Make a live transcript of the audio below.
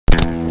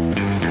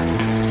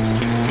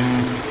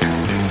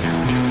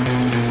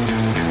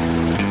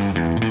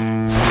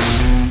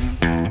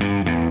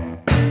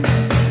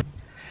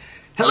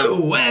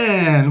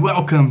and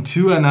welcome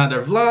to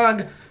another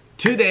vlog.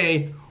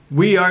 Today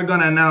we are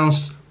gonna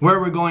announce where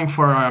we're going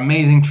for our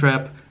amazing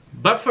trip,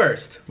 but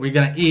first we're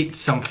gonna eat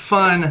some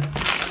fun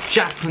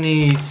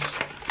Japanese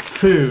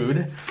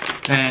food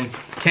and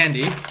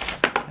candy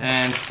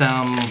and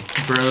some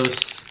gross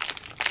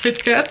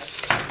Kit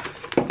Kats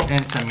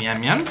and some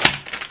yum yum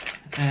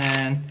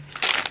and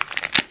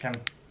some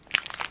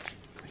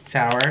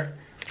sour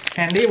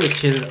candy,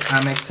 which is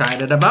I'm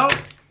excited about.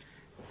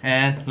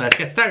 And let's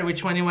get started.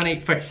 Which one do you want to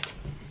eat first?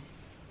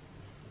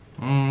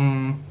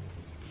 I'm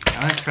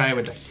gonna try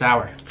with the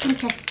sour.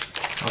 Okay.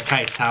 I'll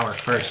try sour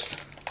first.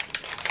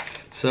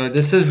 So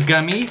this is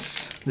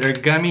gummies. They're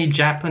gummy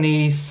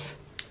Japanese.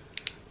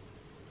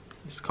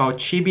 It's called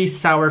Chibi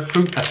Sour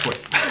Fruit. That's what.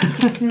 I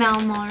can smell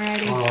them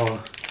already.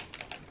 Oh,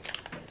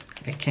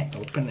 I can't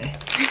open it.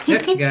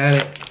 Yep, got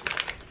it.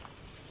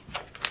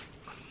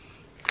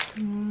 I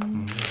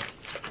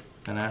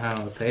don't know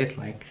how it tastes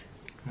like.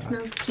 It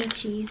smells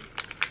peachy.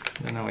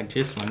 I don't know what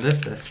juice one this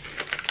is.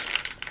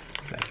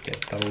 Let's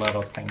get the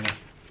little thingy.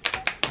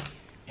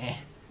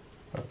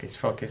 Focus,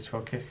 focus,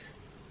 focus.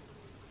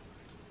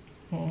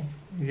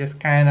 Just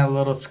kind of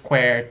little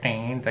square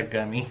things, a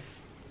gummy.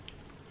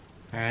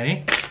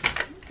 Ready?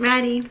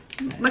 Ready.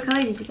 What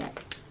color did you get?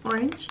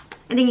 Orange?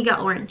 I think you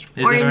got orange. Is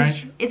it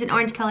orange? It's an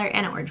orange color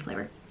and an orange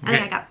flavor. I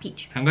think I got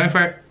peach. I'm going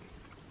for it.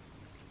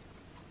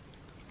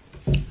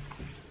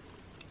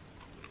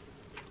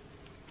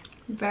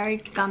 Very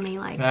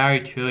gummy-like.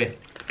 Very chewy.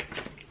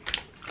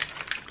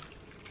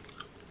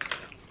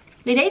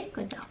 They taste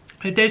good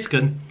though. It tastes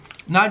good.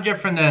 Not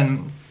different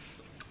than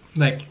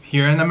like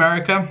here in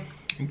America.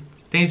 It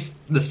tastes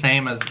the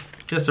same as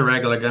just a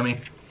regular gummy.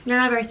 They're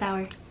not very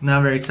sour.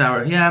 Not very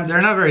sour. Yeah,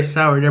 they're not very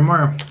sour. They're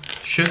more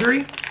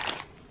sugary.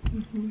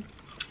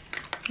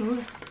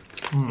 I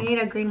need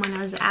a green one. That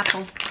was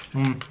apple.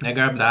 I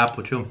grabbed the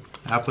apple too.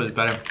 Apple is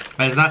better.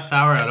 But it's not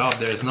sour at all.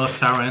 There's no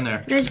sour in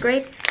there. There's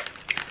grape.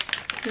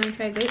 You want to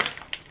try grape?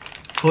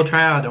 We'll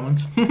try other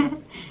ones.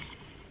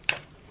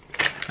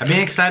 I've been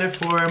excited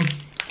for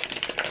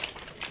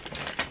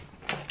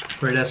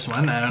this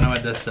one. I don't know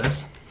what this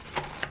is.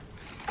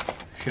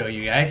 Show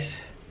you guys.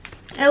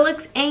 It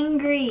looks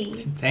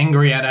angry. It's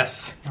angry at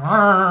us.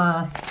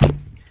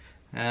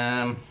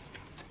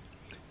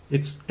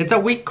 It's a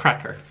wheat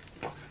cracker.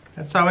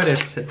 That's how it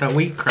is. It's a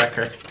wheat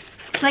cracker.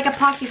 It's like a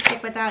Pocky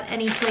Stick without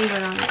any flavor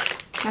on it.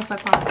 That's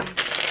what Pocky is.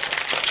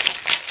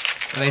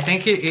 But I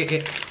think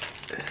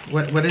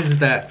what is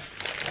that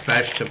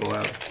vegetable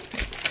out?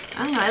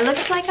 I don't know. It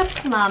looks like a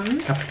plum.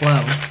 A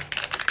plum.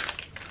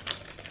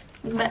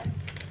 But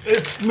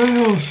It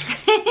smells.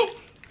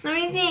 let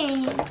me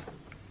see.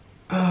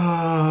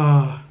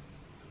 Oh.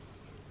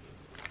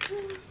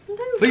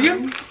 But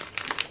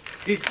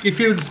if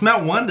you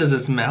smell one, does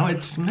it smell?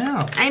 It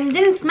smells. I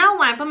didn't smell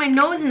one. I put my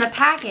nose in the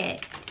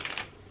packet.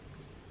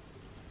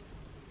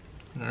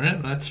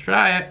 Alright, let's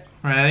try it.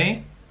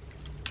 Ready?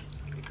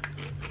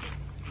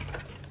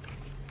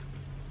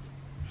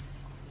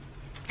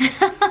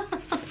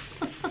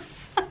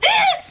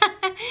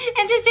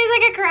 It just tastes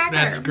like a cracker.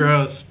 That's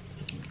gross.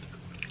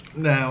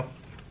 No.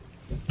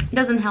 It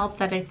doesn't help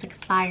that it's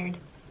expired.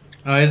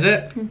 Oh, is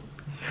it?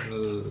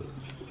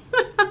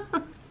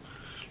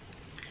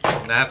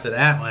 After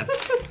that one.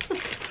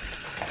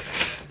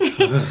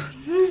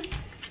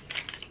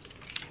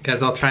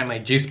 Guys, I'll try my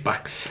juice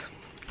box.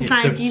 It's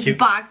not a juice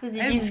box, it's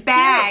a juice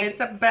bag. It's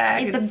a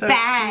bag. It's a so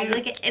bag. cute.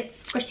 Look at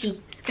it's squishy,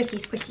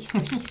 squishy, squishy,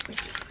 squishy,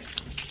 squishy,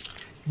 squishy.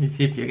 Let me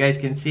see if you guys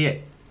can see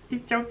it.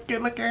 It's so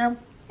cute, look at him.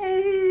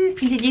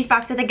 It's a juice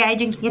box with a guy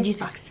drinking a juice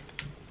box.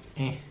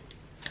 Well,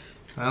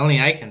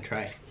 only I can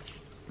try.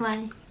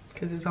 Why?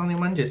 Because there's only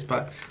one juice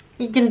box.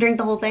 You can drink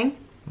the whole thing?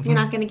 You're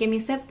not gonna give me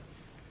a sip?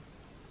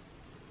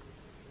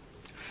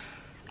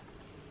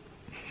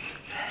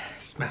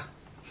 Smell.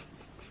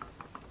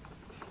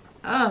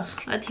 Oh,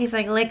 that tastes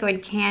like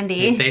liquid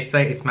candy.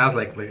 It smells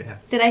like liquid.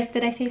 Did I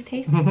taste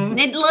taste?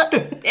 It looks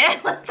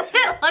it looks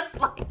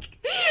like.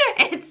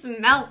 It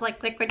smells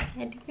like liquid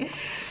candy.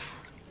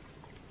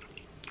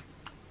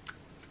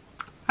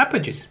 Apple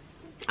juice.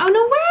 Oh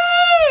no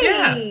way!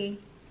 Yeah.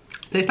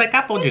 Tastes like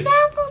apple juice. It's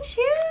apple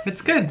juice.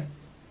 It's good.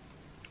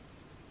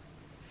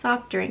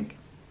 Soft drink.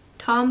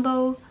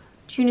 Tombo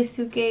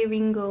Chunisuke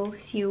Ringo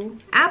Sue.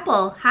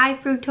 Apple. High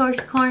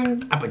fructose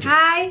corn. Apple juice.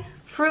 High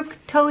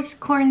fructose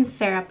corn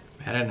syrup.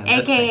 Better than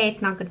this AKA thing.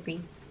 it's not good for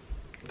you.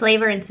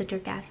 Flavor and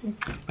citric acid.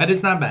 But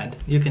it's not bad.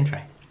 You can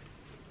try.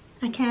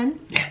 I can?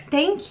 Yeah.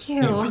 Thank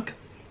you. You're welcome.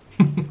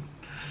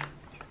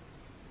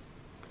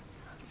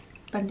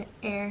 Bund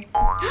air.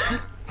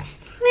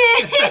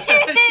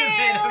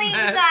 made a Leaned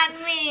mess. on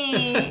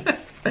me.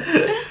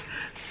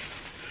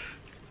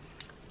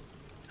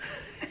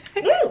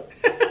 Ooh.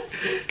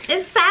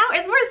 It's sour.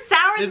 It's more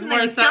sour It's than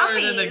more the sour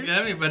gummies. than the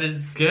gummy, but it's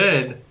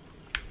good.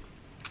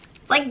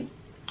 It's like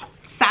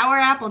sour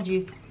apple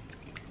juice.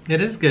 It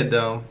is good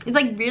though. It's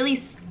like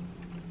really.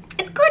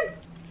 It's good. It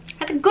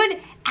has a good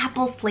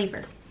apple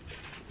flavor.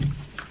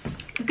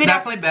 Good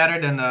Definitely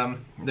better than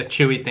the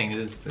chewy things.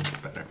 It's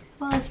better.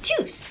 Well, it's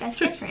juice. That's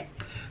different.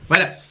 What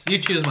else? You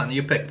choose one.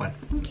 You pick one.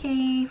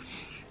 Okay.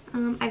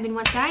 I've been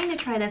dying to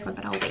try this one,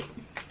 but I'll wait.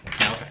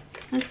 Okay.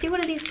 Let's do one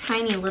of these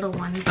tiny little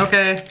ones.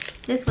 Okay.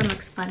 This one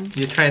looks fun.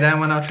 You try that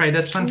one, I'll try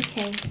this one.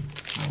 Okay.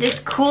 This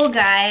cool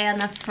guy on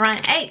the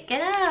front. Hey,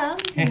 get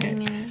out.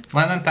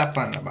 One on top,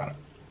 one on the bottom.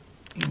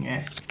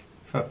 Yeah.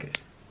 Focus.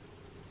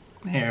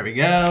 There we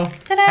go.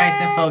 Ta-da!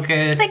 Nice and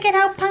focused. Look at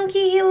how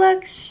punky he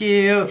looks.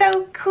 Cute.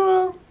 So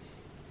cool.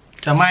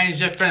 So mine is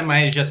different.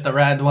 Mine is just the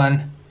red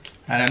one.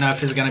 I don't know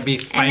if it's gonna be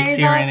spicy or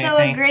anything. And there's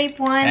also a grape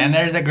one. And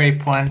there's a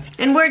grape one.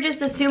 And we're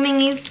just assuming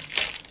these.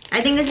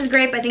 I think this is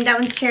grape. I think that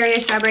one's cherry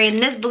or strawberry. And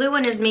this blue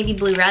one is maybe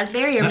blue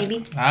raspberry or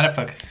maybe. Out of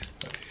focus.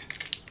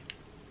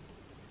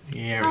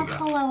 Here we go.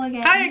 Hello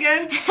again. Hi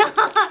again.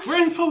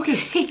 We're in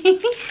focus.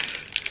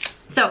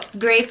 So,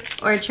 grape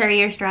or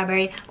cherry or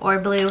strawberry or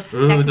blue.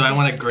 Ooh, do I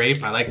want a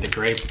grape? I like the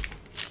grape.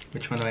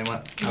 Which one do I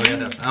want? Oh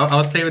yeah,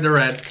 I'll stay with the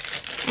red.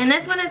 And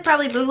this one is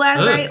probably blue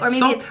raspberry or maybe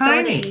so it's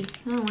tiny. soda.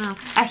 Oh wow.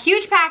 A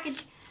huge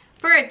package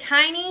for a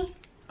tiny.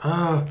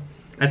 Oh,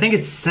 I think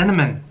it's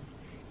cinnamon.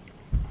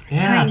 Yeah.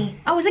 Tiny.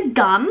 Oh, is it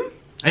gum?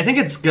 I think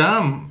it's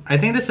gum. I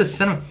think this is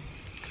cinnamon.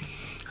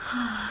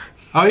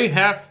 Oh, you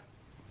half.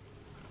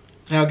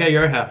 Yeah, okay,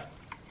 you're half.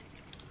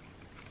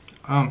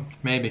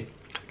 Maybe.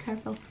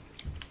 Careful.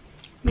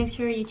 Make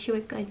sure you chew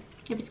it good.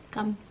 If it's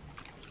gum.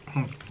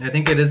 I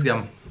think it is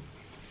gum.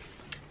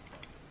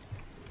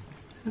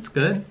 That's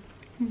good.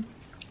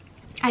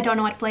 I don't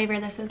know what flavor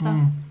this is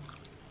though.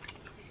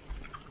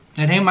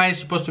 I think mine is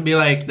supposed to be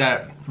like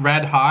that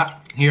red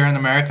hot here in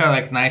America,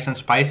 like nice and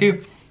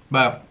spicy.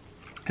 But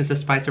it's a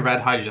spicy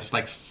red hot, just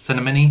like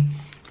cinnamony.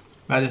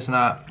 But it's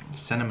not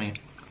cinnamony.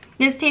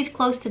 This tastes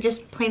close to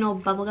just plain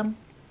old bubblegum.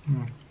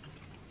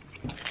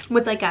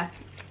 With like a,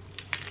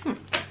 I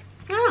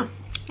don't know.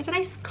 It's a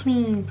nice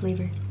clean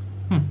flavor.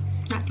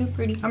 Not too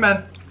fruity. Not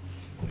bad.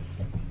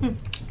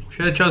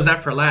 Should have chose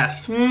that for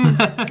last. Now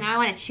I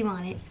want to chew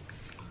on it.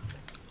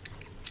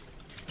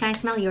 Can I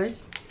smell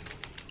yours?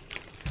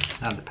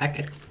 Out of the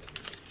packet.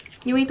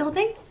 You ate the whole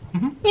thing?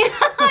 Mm-hmm. You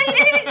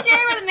didn't even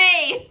share with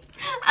me.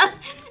 I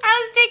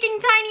was taking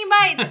tiny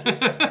bites.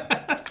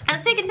 I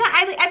was taking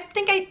I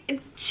think I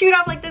chewed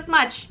off like this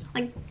much.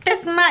 Like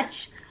this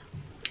much.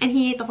 And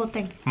he ate the whole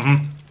thing.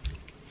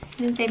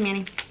 He didn't save me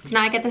any. So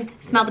now I get to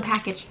smell the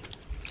package.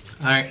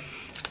 Alright.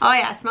 Oh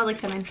yeah, it smells like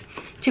cinnamon.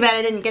 Too bad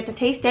I didn't get to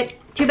taste it.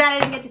 Too bad I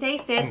didn't get to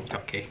taste it. It's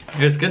okay.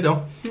 It's good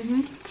though.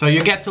 So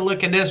you get to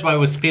look at this while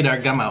we spit our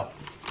gum out.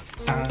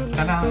 Dun,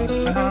 dun, dun,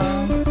 dun,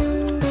 dun.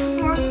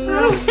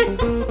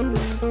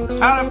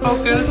 Out of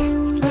focus.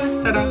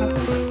 Ta-da.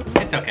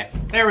 It's okay.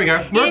 There we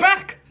go. We're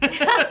back.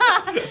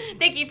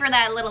 Thank you for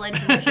that little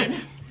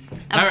intermission.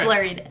 I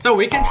blurred it. So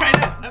we can try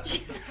that.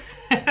 Jesus.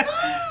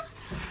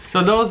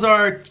 So those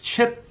are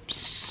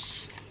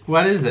chips.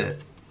 What is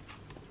it?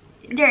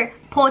 They're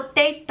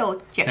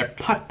potato chips. They're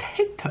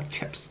potato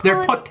chips.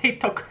 They're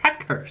potato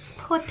crackers.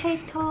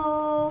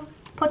 Potato.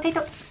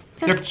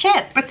 It says They're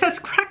chips. It says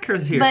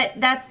crackers here. But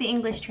that's the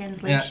English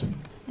translation.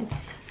 Yeah.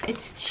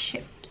 It's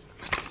chips.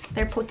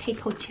 They're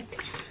potato chips.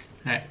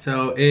 Alright,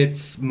 so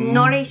it's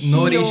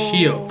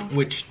Norishio,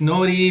 which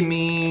nori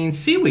means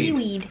seaweed.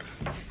 Seaweed.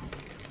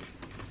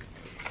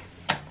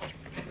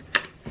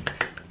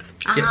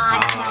 Yeah.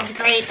 It smells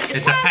great.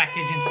 It's a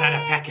package inside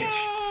a package.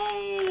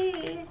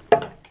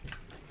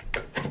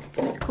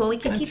 That's cool. We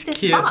can keep this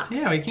Cute. box.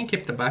 Yeah, we can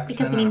keep the box.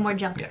 Because we need more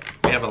junk. Yeah,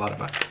 we have a lot of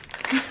box.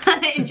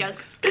 Junk.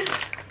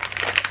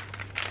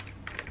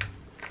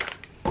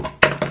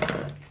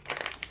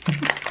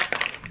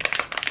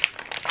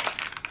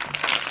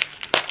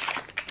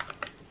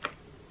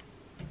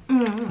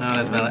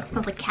 It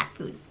smells like cat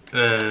food.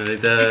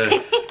 It does.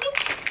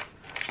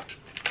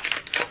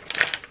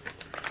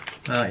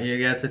 Well, you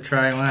get to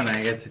try one,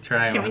 I get to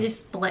try one. Can we just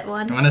split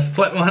one? You want to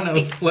split one?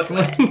 I'll split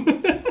one.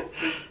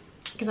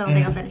 Because I don't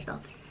think I'll finish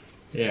all.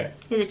 Yeah.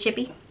 Is it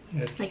chippy?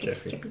 It's like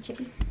chippy. It's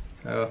chippy.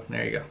 Oh,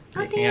 there you go.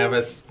 Okay. You can have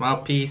a small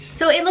piece.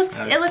 So it looks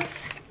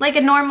like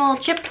a normal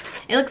chip.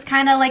 It looks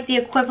kind of like the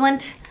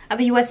equivalent of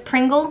a US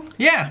Pringle.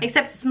 Yeah.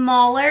 Except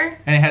smaller.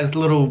 And it has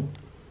little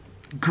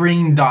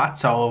green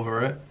dots all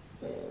over it.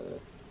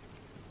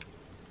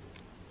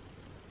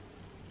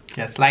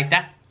 Just like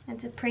that.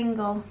 It's a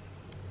Pringle.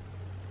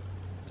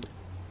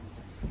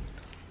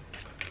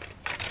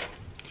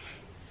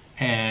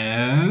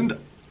 And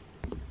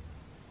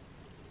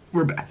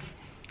we're back.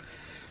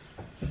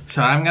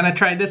 So I'm gonna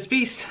try this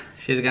piece.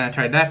 She's gonna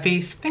try that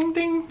piece. Ding,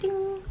 ding.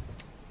 Ding.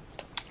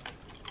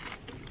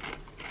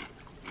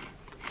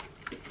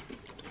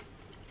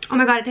 Oh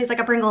my god, it tastes like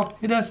a Pringle.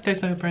 It does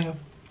taste like a Pringle.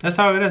 That's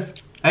how it is.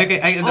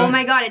 Oh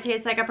my god, it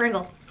tastes like a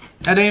Pringle.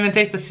 I don't even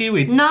taste the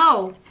seaweed.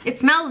 No, it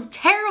smells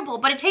terrible,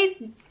 but it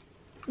tastes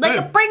like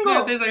a Pringle.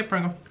 Yeah, it tastes like a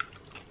Pringle.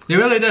 It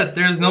really does.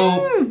 There's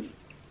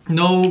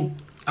no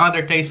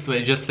other taste to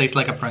it. It just tastes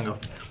like a Pringle.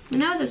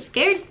 And I was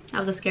scared. I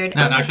was scared.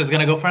 No, now she's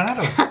gonna go for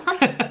another one.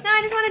 No,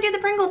 I just want to do the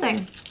Pringle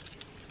thing.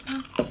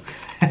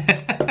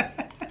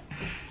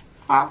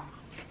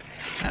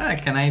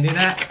 Can I do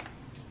that?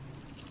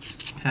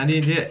 How do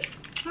you do it?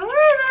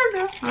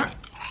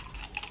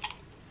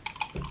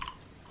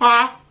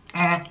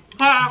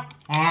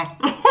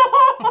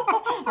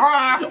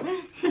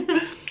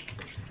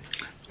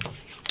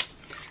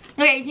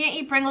 Okay, you can't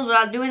eat Pringles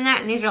without doing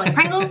that, and these are like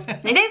Pringles.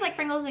 They taste like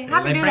Pringles, so you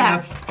have to do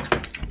that.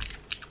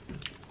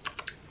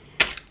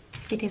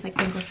 They taste like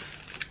Pringles.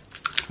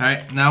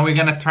 Alright, now we're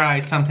gonna try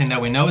something that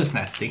we know is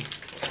nasty.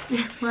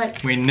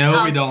 What? We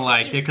know we don't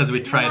like it because we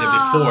tried it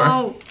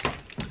before.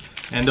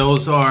 And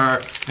those are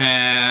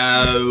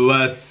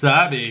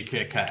wasabi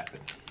Kit Kat.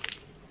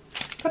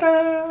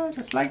 Ta-da!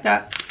 Just like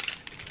that.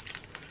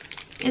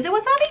 Is it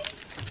wasabi?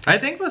 I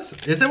think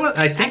is it what?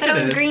 I think thought it it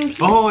was is. green tea.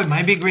 Oh, it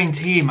might be green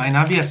tea. Might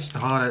not be a.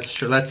 Oh, that's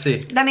true. Let's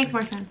see. That makes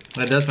more sense.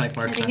 That does make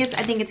more sense.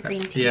 I think it's green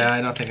tea. Yeah, I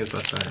don't think it's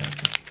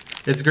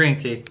wasabi. It's green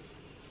tea.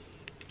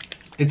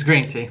 It's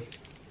green tea.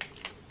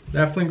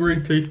 Definitely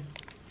green tea.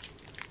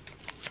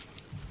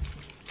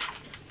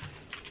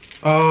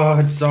 Oh,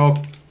 it's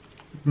all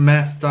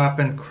messed up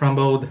and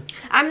crumbled.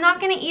 I'm not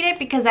gonna eat it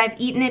because I've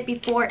eaten it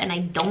before and I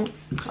don't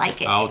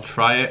like it. I'll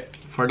try it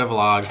for the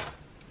vlog.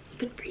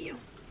 Good for you.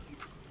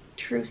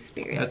 True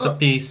spirit. That's a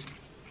piece.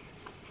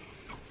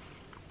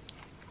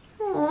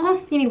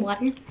 Aww, you need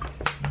water?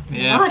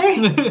 Yeah. Water.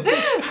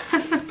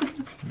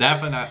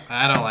 Definitely not.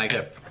 I don't like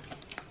it.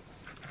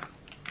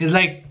 It's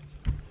like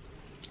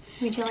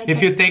Would you like if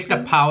it? you take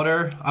the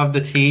powder of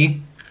the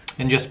tea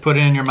and just put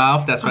it in your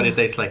mouth, that's what it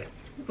tastes like.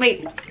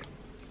 Wait.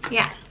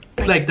 Yeah.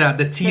 Like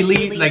the tea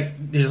leaf, like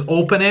you just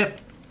open it.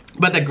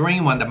 But the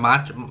green one, the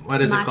matcha,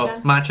 what is it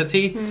called? Matcha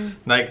tea.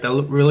 Like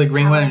the really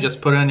green one, and just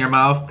put it in your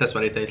mouth. That's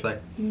what it tastes like.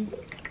 And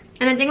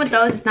the thing with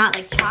those, it's not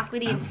like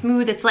chocolatey and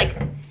smooth. It's like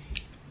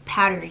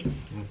powdery.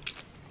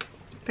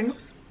 Pringles?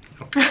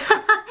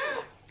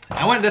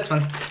 I want this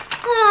one.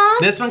 Aww.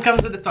 This one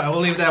comes with the toy. I will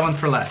leave that one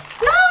for last.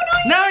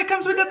 No, it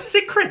comes with a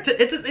secret.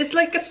 It's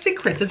like a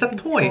secret. It's a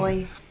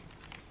toy.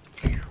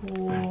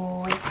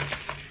 Toy.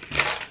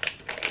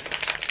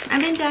 I've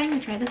been dying to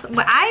try this one,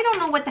 but I don't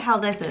know what the hell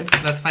this is.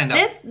 Let's find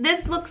out.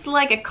 This looks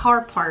like a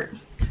car part.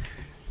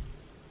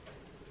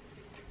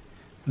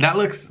 That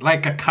looks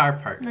like a car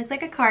part. Looks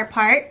like a car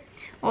part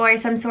or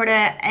some sort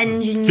of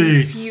engine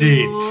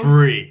VC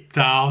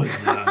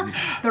 3000.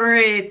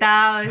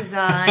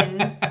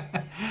 3000.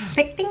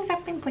 Pick things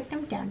up and put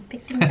them down.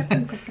 Pick things up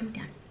and put them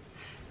down.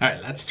 All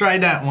right, let's try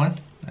that one.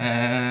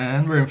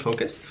 And we're in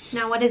focus.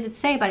 Now, what does it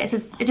say about it?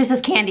 It just says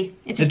candy.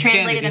 It's just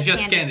translated as candy.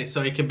 It's just candy.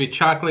 So it could be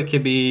chocolate, it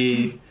could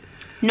be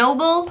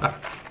Noble,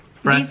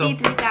 pretzel. VC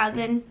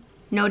 3000,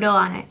 no dough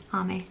on it.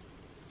 Ame.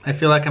 I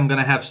feel like I'm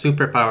gonna have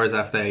superpowers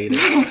after I eat it.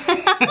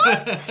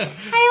 I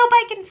hope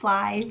I can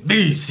fly.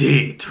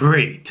 VC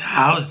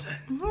 3000.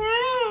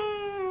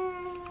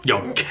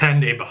 Your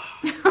candy bar.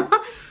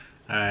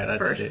 Alright, let's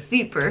For see.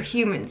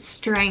 superhuman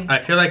strength. I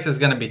feel like it's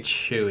gonna be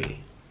chewy.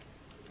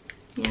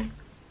 Yeah.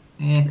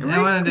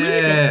 I wanna do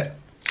it.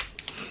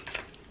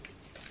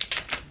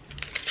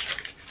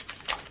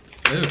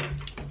 Ooh.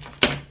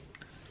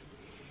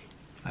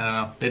 I don't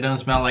know. They don't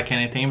smell like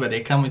anything, but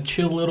they come with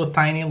two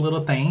tiny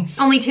little things.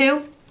 Only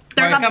two?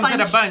 There's Well, it a comes bunch.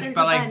 in a bunch, There's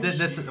but a like bunch.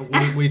 this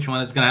which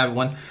one is gonna have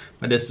one?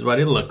 But this is what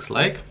it looks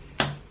like.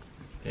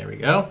 There we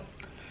go.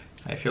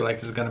 I feel like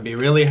it's gonna be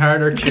really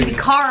hard or It's gonna be chewy.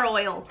 car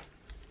oil.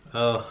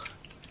 Oh.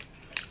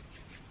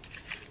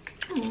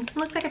 It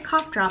looks like a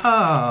cough drop.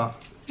 Oh.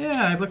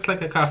 Yeah, it looks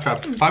like a cough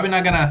drop. Probably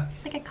not gonna.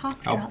 Like a cough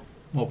Oh, drop.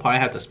 we'll probably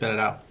have to spit it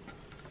out.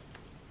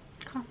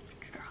 Cough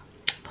drop.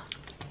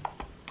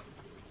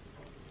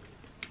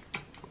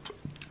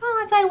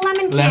 Oh, it's like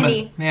lemon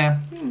candy. Yeah.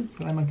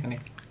 Lemon candy.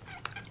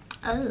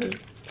 Oh.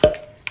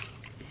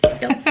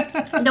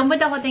 Don't put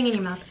the whole thing in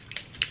your mouth.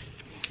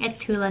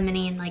 It's too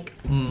lemony and like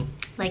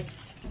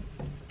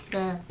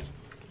the.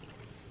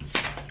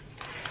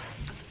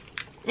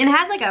 It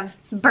has like a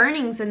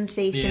burning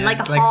sensation, Yeah, like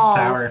a it's like hall,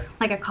 sour.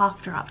 like a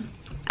cough drop.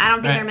 I don't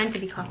think Right. they're meant to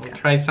be cough We'll drops.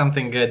 try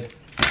something good.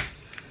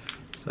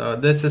 So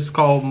this is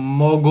called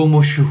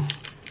Mogomushu.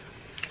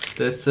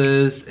 This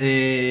is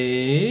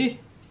a. It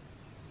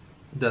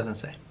doesn't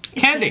say.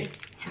 Candy.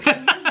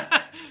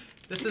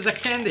 This is a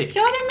candy.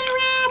 Show them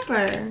the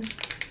wrapper.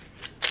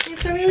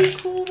 It's a really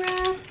cool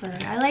wrapper.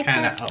 I like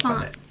Kind that of open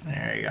font. it.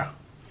 There you go.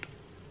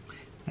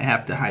 I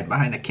have to hide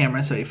behind the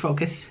camera so you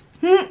focus.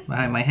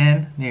 Behind my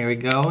hand. There we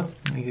go.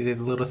 We did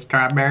a little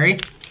strawberry.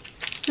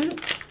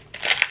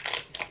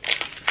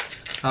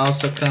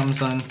 Also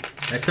comes on.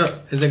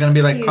 Is it gonna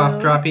be like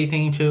cough droppy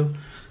thing too?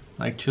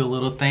 Like two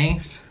little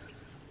things.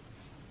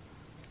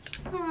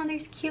 Oh,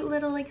 there's cute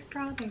little like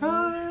strawberries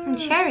Oh, and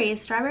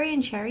cherries. Strawberry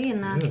and cherry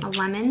and a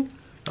lemon.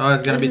 Oh,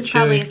 it's gonna This be is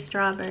probably a chewy.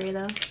 strawberry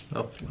though.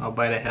 Oh, I'll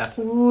bite a half.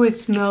 Ooh, it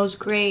smells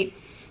great.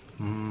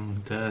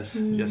 It does.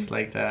 Just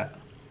like that.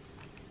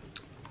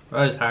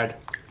 Oh, it's hard.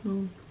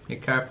 Be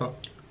careful.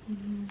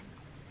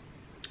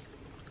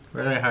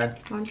 Really hard.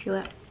 Why don't you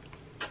let?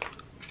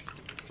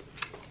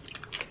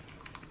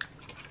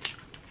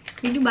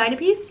 Did you bite a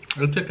piece?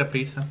 I took a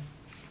piece. Huh?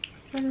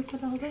 Or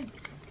put the whole thing?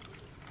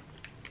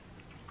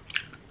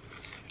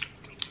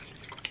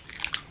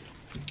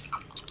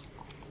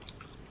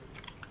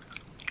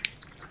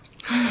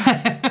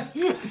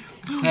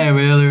 Hey,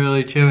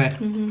 really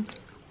chewy.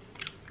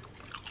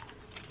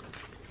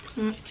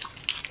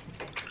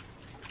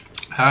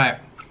 Alright.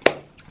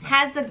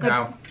 Has a good,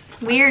 Now.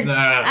 weird,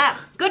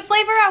 good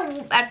flavor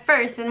at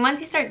first, and once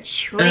you start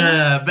chewing,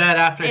 bad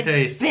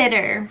aftertaste. it's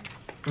bitter.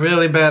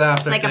 Really bad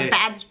aftertaste. Like a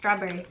bad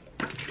strawberry.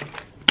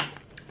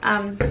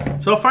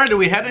 So far, do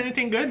we had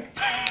anything good?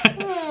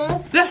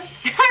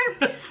 Yes.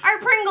 Our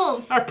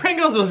Pringles. Our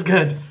Pringles was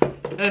good.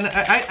 And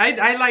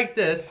I like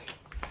this.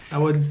 I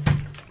would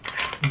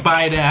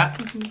buy that.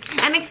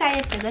 I'm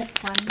excited for this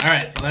one.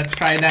 Alright, so let's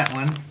try that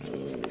one.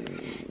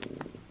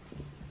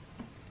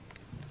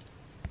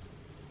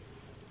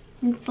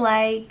 It's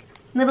like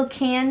little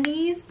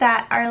candies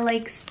that are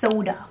like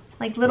soda.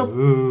 Like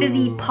little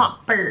fizzy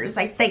poppers,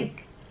 I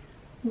think.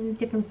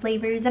 Different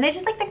flavors. And I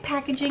just like the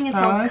packaging. It's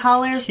all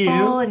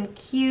colorful and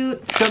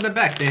cute. So the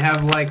back, they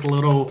have like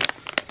little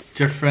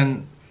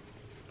different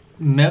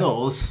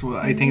middles. Well,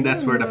 I think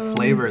that's where the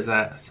flavor is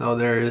at. So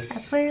there's...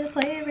 That's where the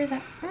flavor is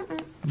at.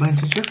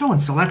 bunch of different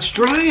ones. So let's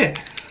try it.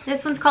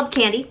 This one's called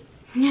Candy.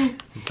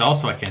 It's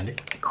also a candy.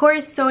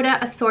 Coors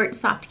Soda Assort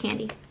Soft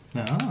Candy.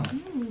 Oh.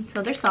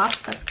 So they're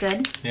soft. That's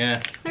good.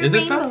 Yeah. They're Is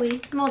it soft?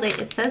 rainbowy. Well,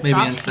 it says Maybe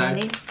soft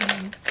inside. candy.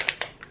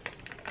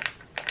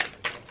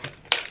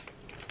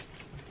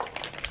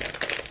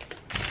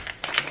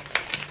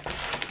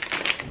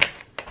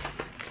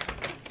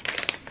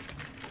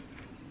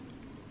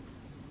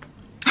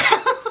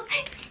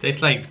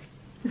 Tastes like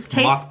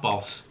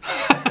mothballs.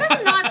 It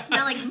does not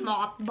smell like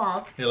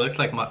mothballs. It looks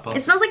like mothballs.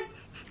 It smells like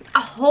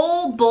a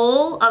whole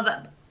bowl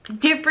of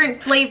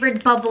different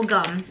flavored bubble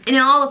gum. And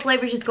then all the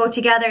flavors just go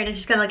together and it's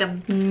just kind of like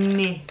a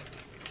meh.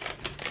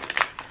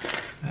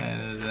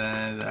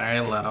 Very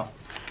little.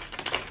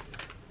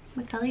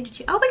 What color did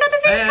you? Oh, we got the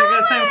same Hey, I color!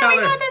 got the same color.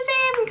 We got the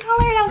same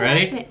color. That was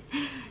Ready? an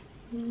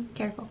accident.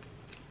 Careful.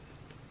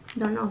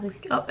 Don't know if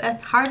it's... Oh,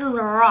 it's hard as a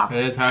rock.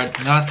 It is hard.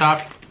 Not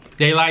soft.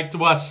 They lied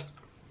to us.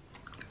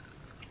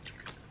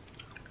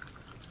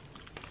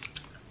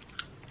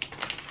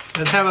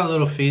 Let's have a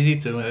little fizzy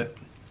to it.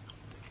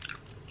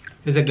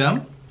 Is it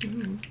gum?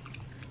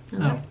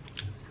 No.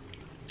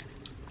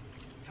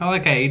 I feel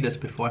like I ate this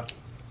before.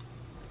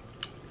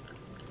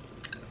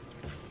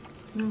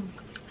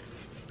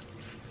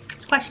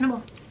 It's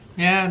questionable.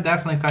 Yeah,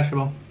 definitely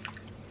questionable.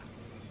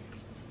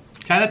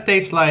 Kind of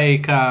tastes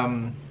like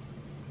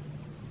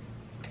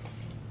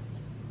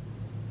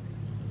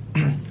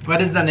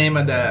what is the name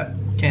of the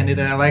candy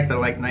that I like? The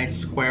like nice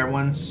square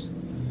ones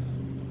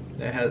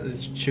that has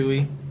it's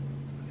chewy.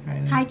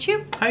 Hi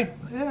chew?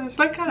 Yeah, it's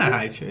like kind of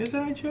high chew. Is it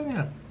high chew?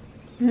 Yeah.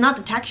 Not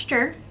the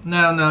texture.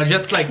 No,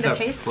 just like the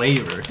taste?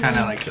 flavor, kind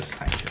of like just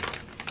high chew.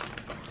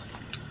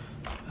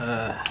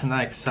 I'm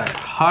not excited.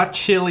 Hot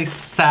chili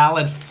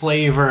salad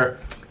flavor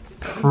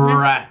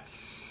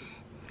Pretz.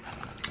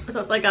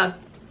 So it's like a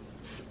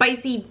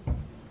spicy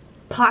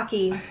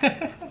Pocky.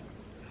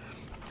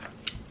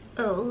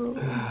 Oh,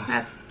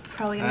 that's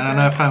probably gonna I don't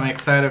know if I'm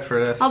excited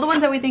for this. All the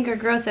ones that we think are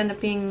gross end up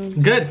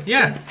being Good,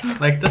 yeah,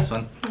 like this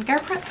one. like our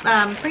Pringles.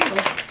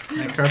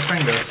 Like our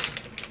Pringles.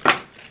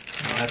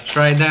 Let's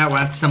try that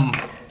one. Some.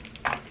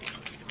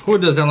 Who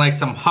doesn't like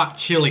some hot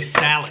chili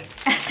salad?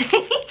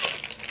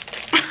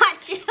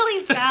 Hot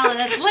chili salad.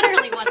 That's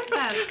literally what it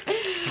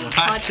says.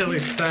 Hot chili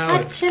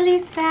salad. Hot chili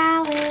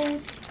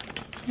salad.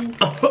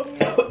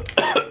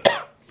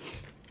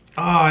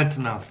 Oh, it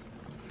smells.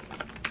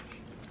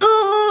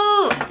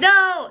 Ooh,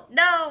 no.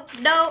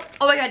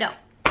 Oh my god, no.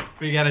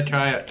 We gotta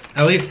try it.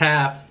 At least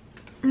half.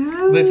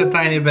 At least a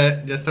tiny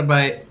bit. Just a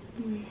bite.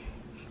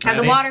 Have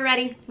the water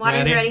ready.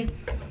 Water's ready.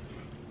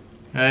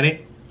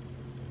 Ready?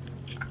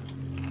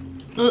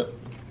 Nope.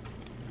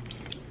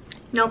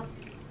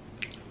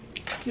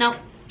 Nope.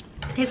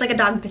 Tastes like a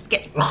dog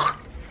biscuit.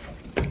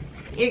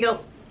 Here you go.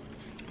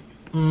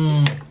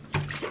 Mmm.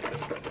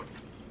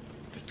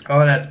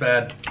 Oh, that's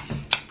bad.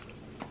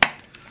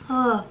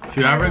 Oh, If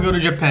you ever go to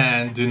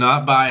Japan, do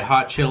not buy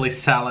hot chili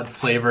salad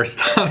flavor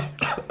stuff.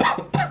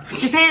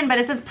 Japan, but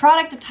it says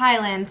product of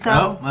Thailand, so.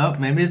 Oh, well,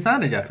 maybe it's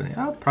not a Japanese.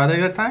 Oh,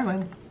 product of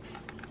Thailand.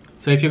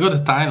 So if you go to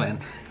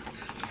Thailand.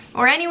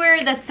 Or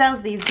anywhere that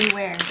sells these,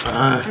 beware.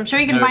 I'm sure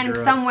you can find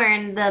them somewhere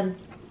in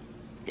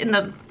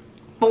the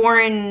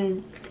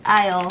foreign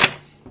aisle.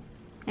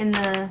 In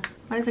the,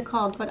 what is it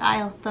called? What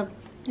aisle? The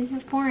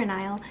foreign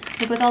aisle.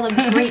 Like with all the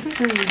great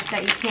foods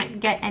that you can't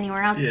get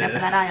anywhere else except for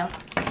that aisle.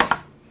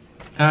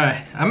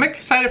 Alright, I'm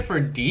excited for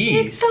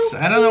these. So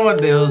I don't know what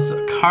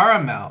those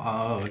caramel.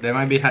 Oh, they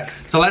might be hot.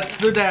 So let's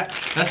do that.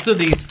 Let's do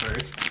these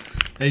first.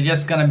 They're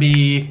just gonna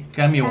be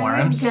gummy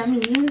worms.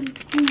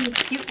 Gummies.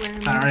 Cute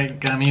worms. Sorry,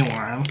 gummy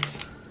worms.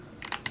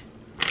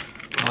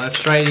 Well, let's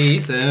try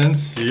these and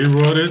see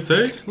what it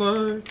tastes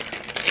like.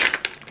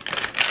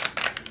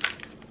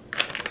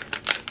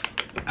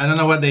 I don't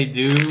know what they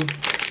do.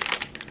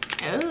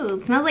 Oh,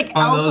 it smells like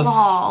on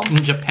alcohol. Those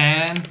in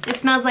Japan. It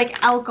smells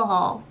like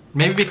alcohol.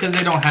 Maybe because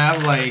they don't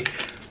have like.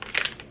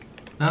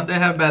 No, they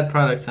have bad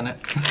products in it.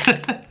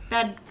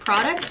 Bad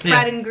products? Yeah.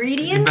 Bad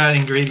ingredients? Bad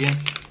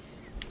ingredients.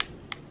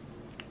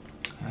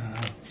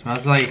 It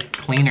smells like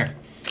cleaner.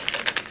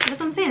 That's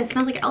what I'm saying. It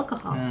smells like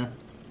alcohol.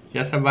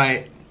 Just a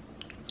bite.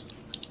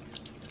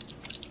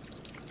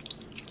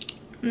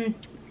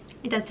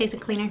 It does taste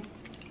like cleaner.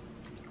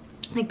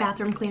 Like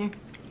bathroom cleaner.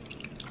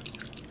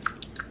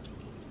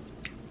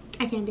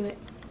 I can't do it.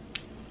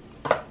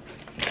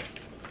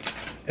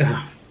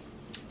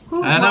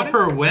 Ooh, Enough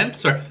for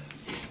wimps, or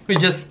we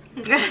just...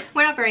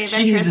 We're not very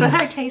adventurous with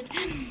our taste.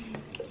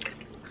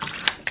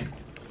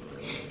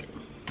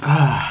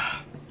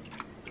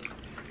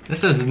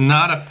 This is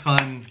not a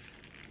fun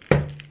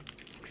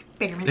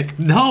experiment.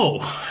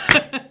 No.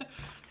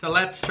 So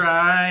let's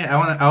try.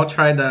 I'll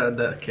try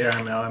the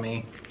caramel. I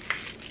mean,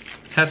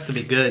 it has to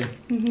be good.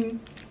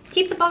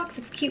 Keep the box.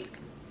 It's cute.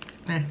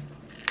 It's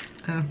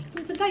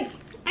a dice.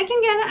 I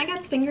can get it. I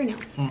got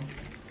fingernails.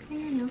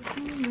 Fingernails.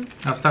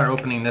 I'll start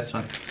opening this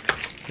one.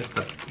 Just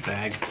the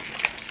bag.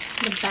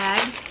 The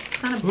bag.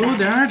 It's not a bag. Ooh,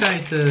 there are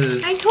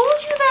dices. I told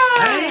you that.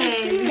 I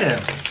didn't see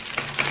it.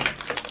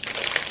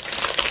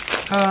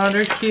 Oh,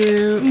 they're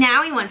cute.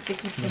 Now he wants to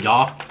keep them.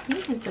 Yeah. He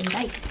wants the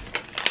dice.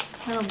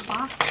 Little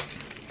box.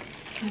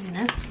 And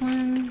this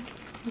one.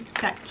 It's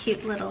got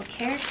cute little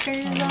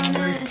characters on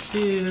They're it.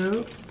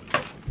 cute.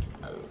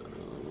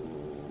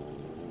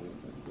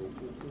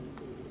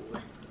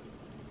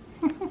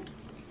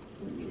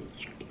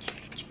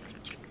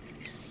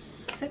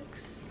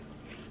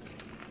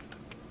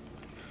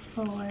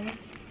 Four. Oh,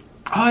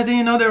 I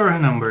didn't know there were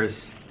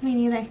numbers. Me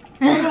neither.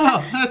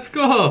 Oh, that's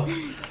cool.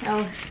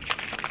 Oh,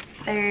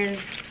 there's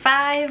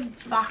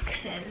 5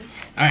 boxes.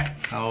 Alright,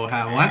 I'll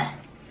have one.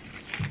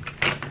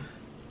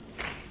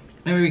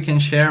 Maybe we can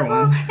share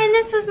Oh, one. and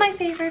this is my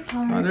favorite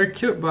part. Oh, they're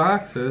cute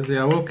boxes.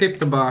 Yeah, we'll keep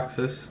the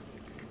boxes.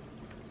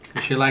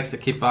 She likes to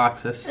keep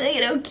boxes. Look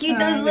at how cute Ah,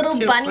 those the little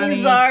cute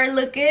bunnies are.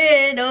 Look at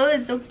it. Oh,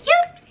 it's so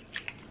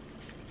cute.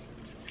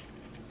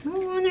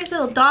 Oh, and there's a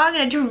little dog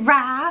and a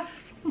giraffe.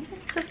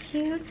 So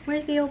cute.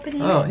 Where's the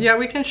opening? Oh, yeah,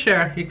 we can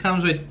share. He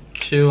comes with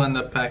 2 on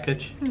the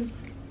package. There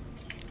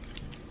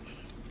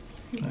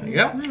you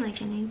go. It's not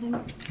like anything.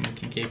 You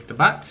can keep the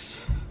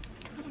box.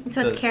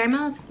 So it's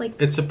caramel? It's like...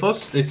 It's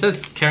supposed... It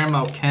says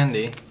caramel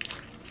candy.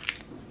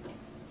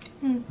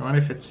 I Hmm. wonder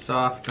if it's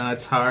soft. No,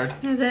 it's hard.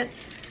 Is it?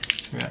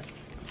 Yeah,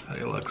 that's how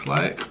it looks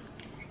like.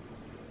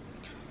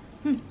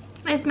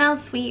 It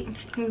smells sweet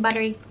and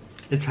buttery.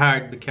 It's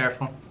hard. Be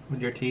careful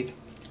with your teeth.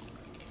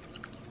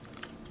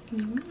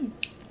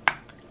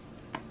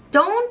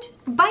 Don't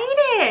bite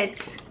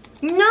it!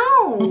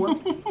 No!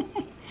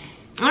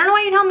 I don't know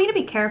why you tell me to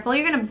be careful.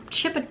 You're gonna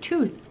chip a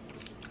tooth.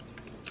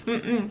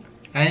 And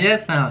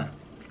yes, now.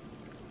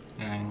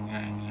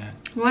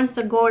 He wants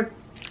to go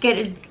get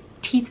his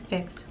teeth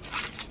fixed.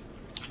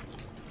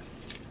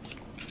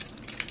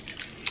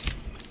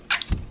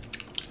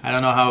 I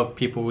don't know how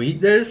people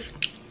eat this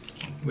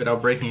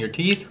without breaking your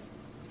teeth.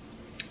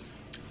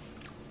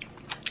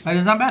 But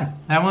it's not bad.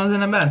 That one's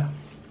not bad.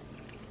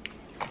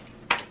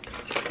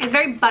 It's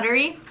very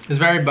buttery. It's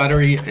very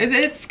buttery.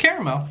 It's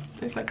caramel.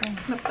 Tastes like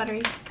caramel. But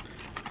buttery.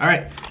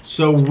 Alright,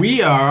 so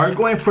we are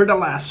going for the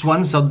last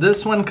one. So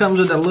this one comes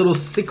with a little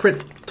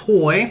secret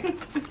toy.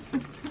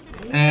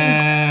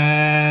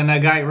 And a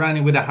guy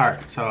running with a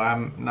heart. So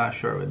I'm not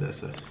sure what this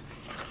is.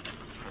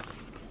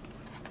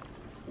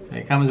 So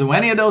it comes with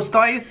any of those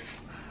toys.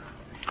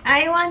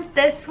 I want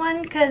this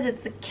one because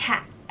it's a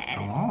cat.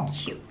 And Oh. it's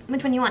cute.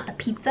 Which one you want? The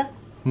pizza?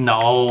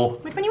 No.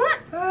 Which one you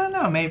want? I don't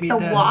know, maybe The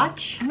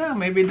watch? No,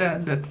 maybe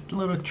the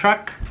little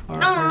truck. Or,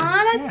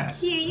 Aw, that's yeah,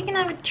 cute. You can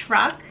have a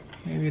truck.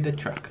 maybe the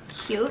truck.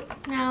 Cute.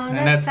 No, And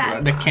that's that's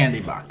that the box. candy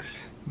box.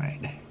 Right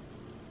there.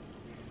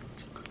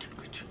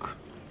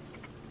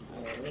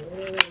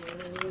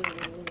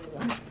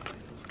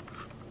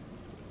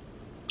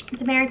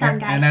 It's a marathon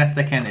guy. And that's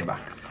the candy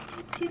box.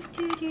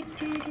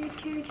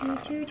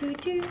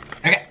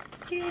 Okay.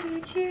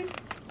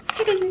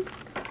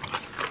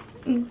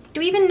 Do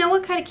we even know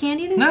what kind of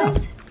candy this No,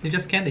 is? it's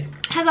just candy.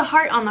 It has a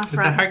heart on the It's a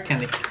front. heart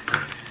candy.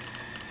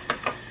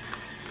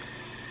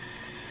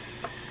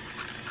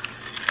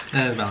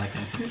 That is not like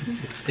anything.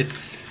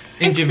 It's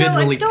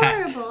individually it's so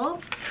packed.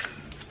 adorable.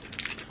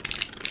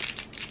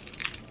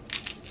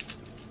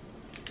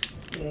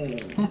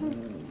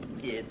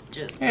 It's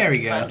just There we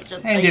go.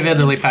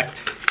 Individually packed.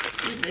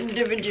 It's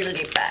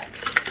individually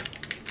packed.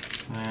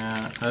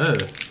 Oh,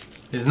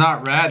 it's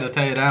not red. I'll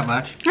tell you that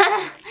much.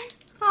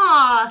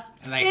 Aw.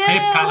 Like ew.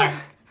 pink color.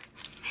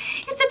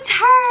 It's a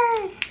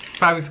turd.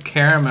 Probably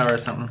caramel or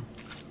something.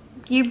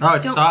 You Oh,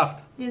 it's don't-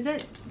 soft. Is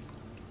it?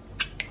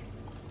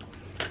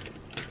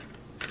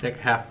 Take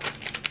half.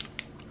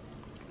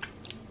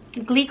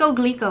 Glico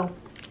Glico.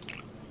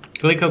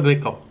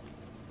 Glico.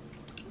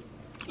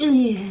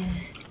 Yeah.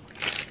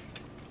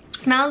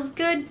 Smells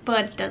good,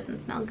 but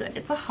doesn't smell good.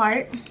 It's a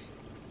heart.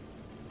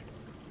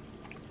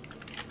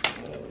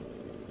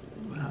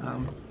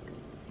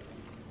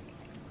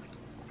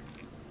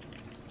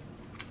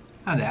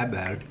 Not that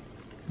bad.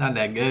 Not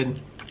that good.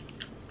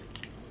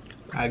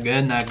 Not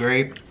good, not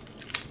great.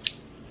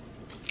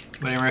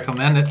 Wouldn't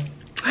recommend it.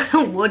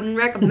 Wouldn't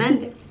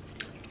recommend it.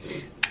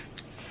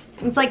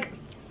 It's like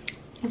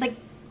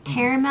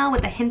caramel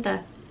with a hint of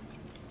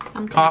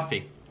something.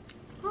 Coffee.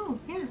 Oh,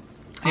 yeah.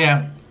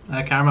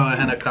 Yeah, caramel and a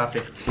hint of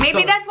coffee.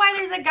 Maybe So- that's why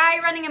there's a guy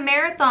running a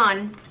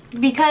marathon.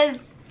 Because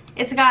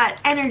it's got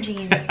energy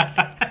in it.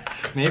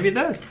 Maybe it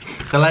does.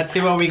 So let's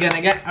see what we're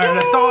gonna get out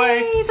of the toy.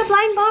 Yay, the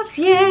blind box,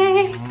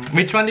 yay.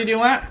 Which one did you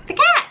want? The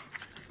cat.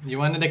 You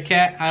wanted the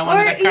cat, I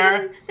wanted the car.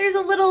 Even, there's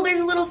a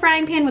little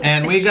frying pan with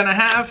and a we're fish. gonna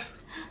have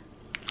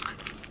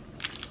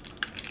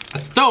a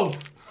stove.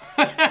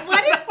 What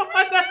is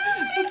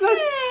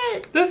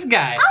This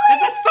guy. Oh,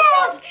 it's a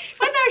stove.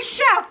 With our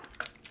chef.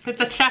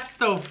 It's a chef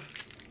stove.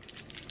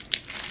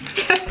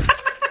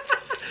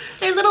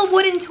 They're little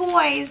wooden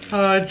toys.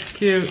 Oh, it's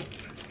cute.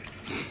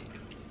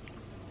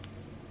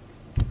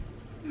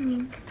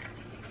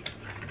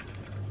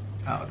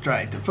 I'll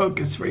try to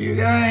focus for you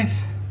guys.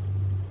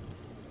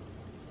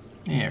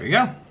 There we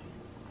go.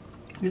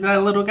 He's a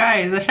little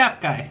guy, he's a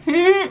chef guy.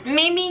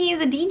 Maybe he's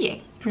a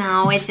DJ.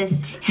 No, it's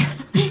just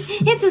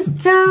it's a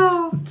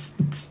stove.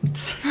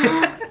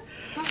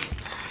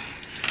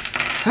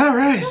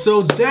 Alright,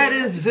 so that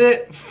is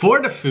it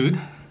for the food.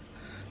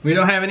 We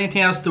don't have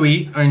anything else to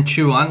eat or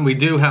chew on. We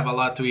do have a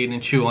lot to eat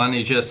and chew on.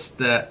 It's just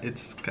that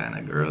it's kind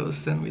of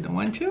gross and we don't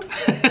want to.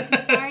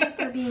 Sorry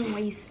for being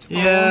wasteful.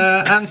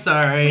 Yeah, I'm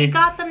sorry. We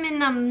got them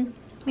in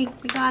we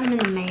got them in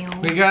the mail.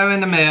 We got them in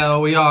the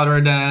mail. We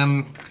ordered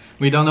them.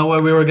 We don't know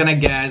what we were gonna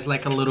get. It's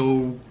like a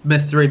little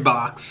mystery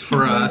box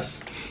for us.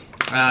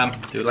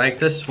 Do you like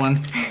this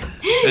one?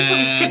 He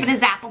was sipping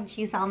his apple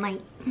juice all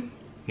night.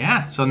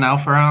 Yeah. So now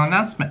for our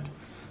announcement.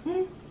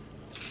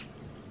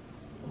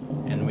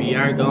 And we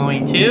are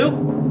going to...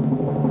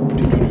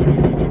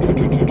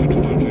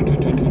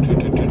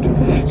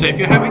 So if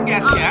you haven't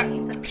guessed yet...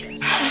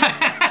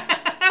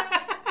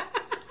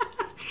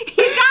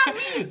 You got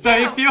me! So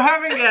if you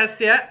haven't guessed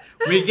yet,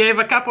 we gave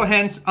a couple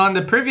hints on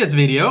the previous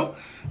video.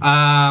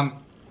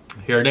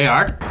 Here they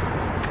are.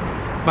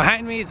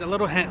 Behind me is a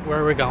little hint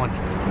where we're going.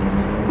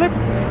 Flip.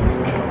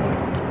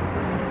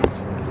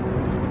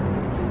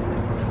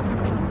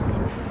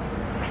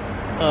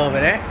 Over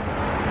there.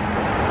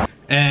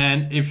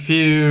 And if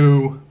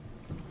you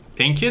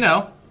think you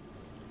know,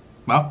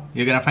 well,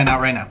 you're gonna find out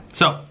right now.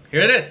 So,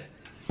 here it is.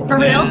 For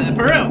real?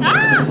 For real.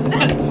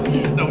 Ah!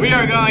 So we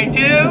are going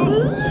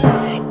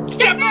to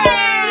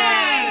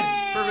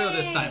Japan! For real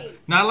this time.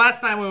 Now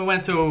last time we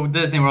went to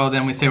Disney World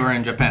and we say we're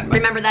in Japan. But...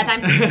 Remember that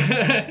time?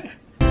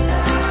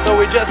 So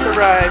we just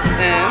arrived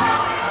in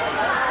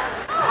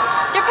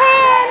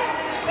Japan!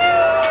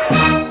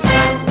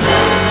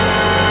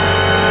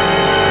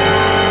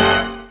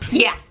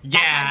 Yeah.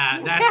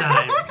 Yeah, that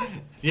time.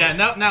 Yeah,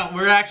 no,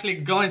 we're actually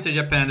going to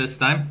Japan this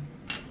time.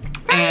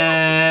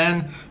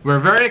 And we're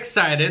very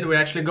excited. We're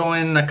actually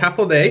going a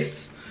couple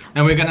days.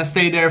 And we're gonna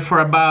stay there for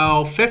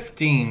about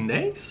 15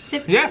 days?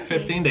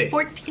 15 days.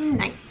 14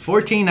 nights.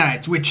 14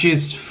 nights, which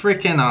is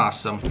freaking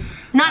awesome.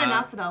 Not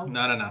enough though.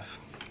 Not enough.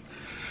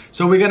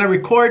 So we're gonna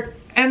record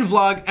and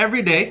vlog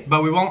every day,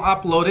 but we won't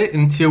upload it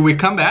until we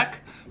come back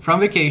from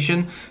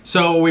vacation.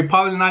 So we're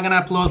probably not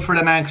gonna upload for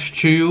the next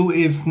 2,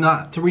 if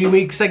not 3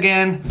 weeks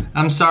again.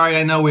 I'm sorry,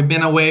 I know we've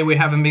been away, we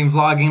haven't been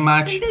vlogging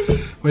much.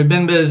 We've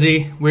been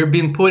busy. We've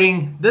been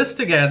putting this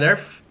together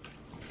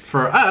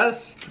for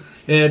us.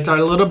 It's our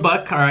little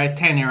book, our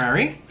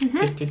itinerary.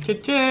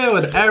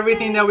 With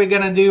everything that we're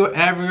gonna do,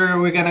 everywhere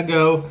we're gonna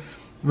go.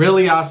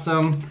 Really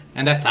awesome.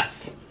 And that's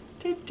us.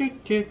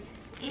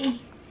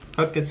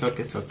 Focus,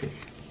 focus, focus.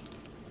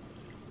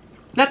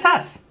 That's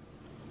us.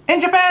 In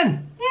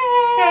Japan! Yay!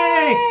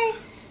 Yay!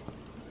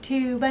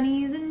 2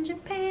 bunnies in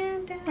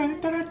Japan.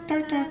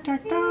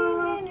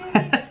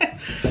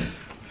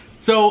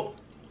 So,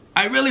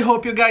 I really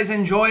hope you guys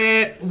enjoy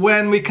it.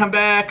 When we come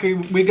back,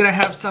 we're gonna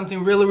have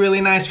something really, really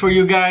nice for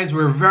you guys.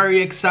 We're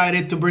very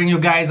excited to bring you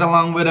guys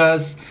along with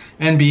us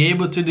and be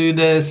able to do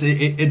this.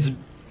 It's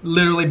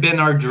literally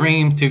been our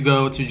dream to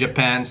go to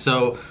Japan.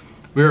 So,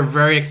 we're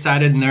very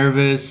excited,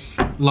 nervous,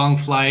 long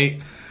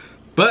flight.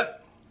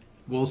 But,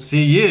 we'll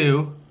see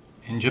you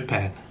in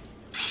Japan.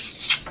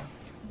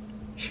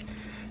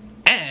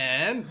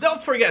 And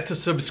don't forget to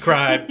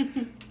subscribe,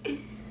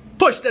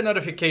 push the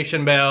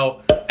notification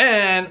bell,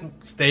 and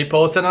stay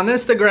posted on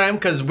Instagram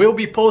because we'll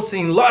be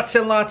posting lots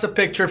and lots of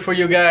pictures for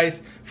you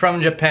guys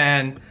from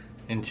Japan.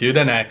 Until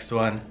the next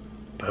one,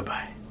 bye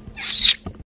bye.